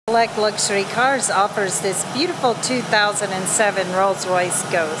Select Luxury Cars offers this beautiful 2007 Rolls-Royce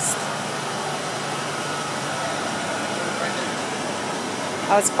Ghost.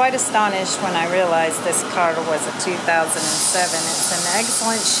 I was quite astonished when I realized this car was a 2007. It's in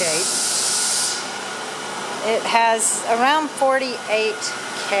excellent shape. It has around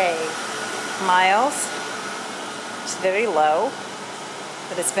 48,000 miles. It's very low,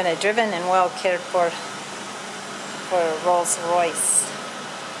 but it's been a driven and well cared for Rolls-Royce.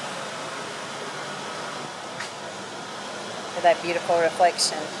 With that beautiful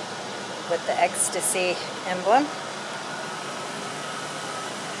reflection with the ecstasy emblem.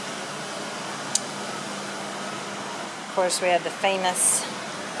 Of course, we had the famous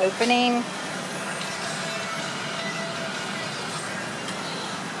opening,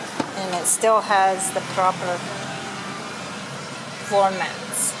 and it still has the proper floor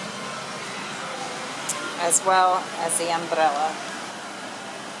mats as well as the umbrella.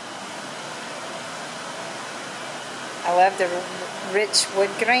 I love the rich wood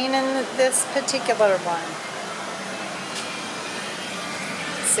grain in this particular one.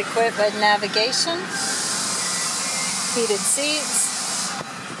 It's equipped with navigation, heated seats,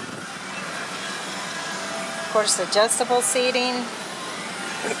 of course adjustable seating,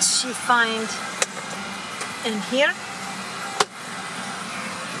 which you find in here,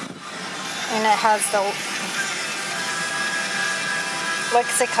 and it has the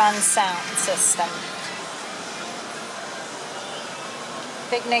Lexicon sound system.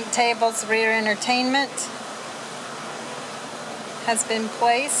 Picnic tables, rear entertainment has been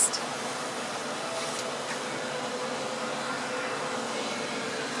placed.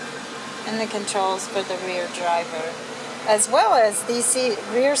 And the controls for the rear driver. As well as these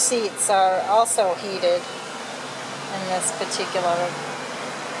rear seats are also heated in this particular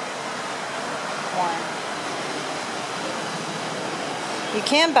one. You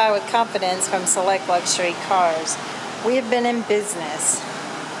can buy with confidence from Select Luxury Cars. We have been in business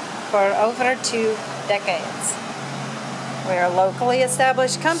for over 2 decades. We're a locally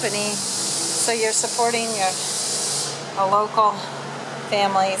established company, so you're supporting a local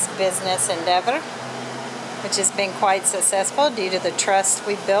family's business endeavor, which has been quite successful due to the trust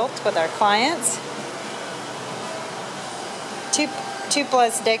we built with our clients. Two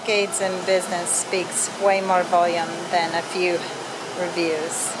plus decades in business speaks way more volume than a few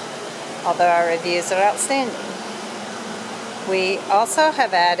reviews, although our reviews are outstanding. We also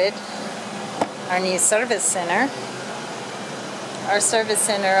have added our new service center. Our service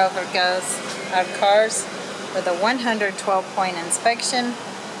center overgoes our cars with a 112-point inspection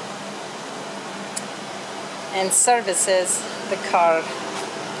and services the car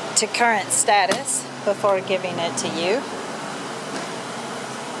to current status before giving it to you.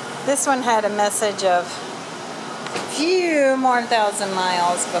 This one had a message of few more thousand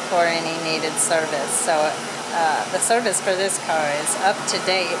miles before any needed service, so the service for this car is up to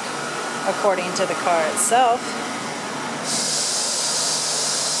date according to the car itself.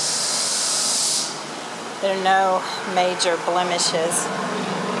 There are no major blemishes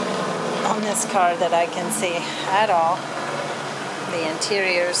on this car that I can see at all. The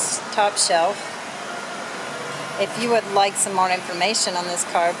interior's top shelf. If you would like some more information on this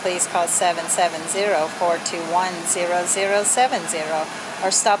car, please call 770-421-0070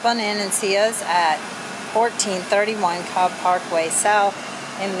 or stop on in and see us at 1431 Cobb Parkway South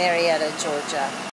in Marietta, Georgia.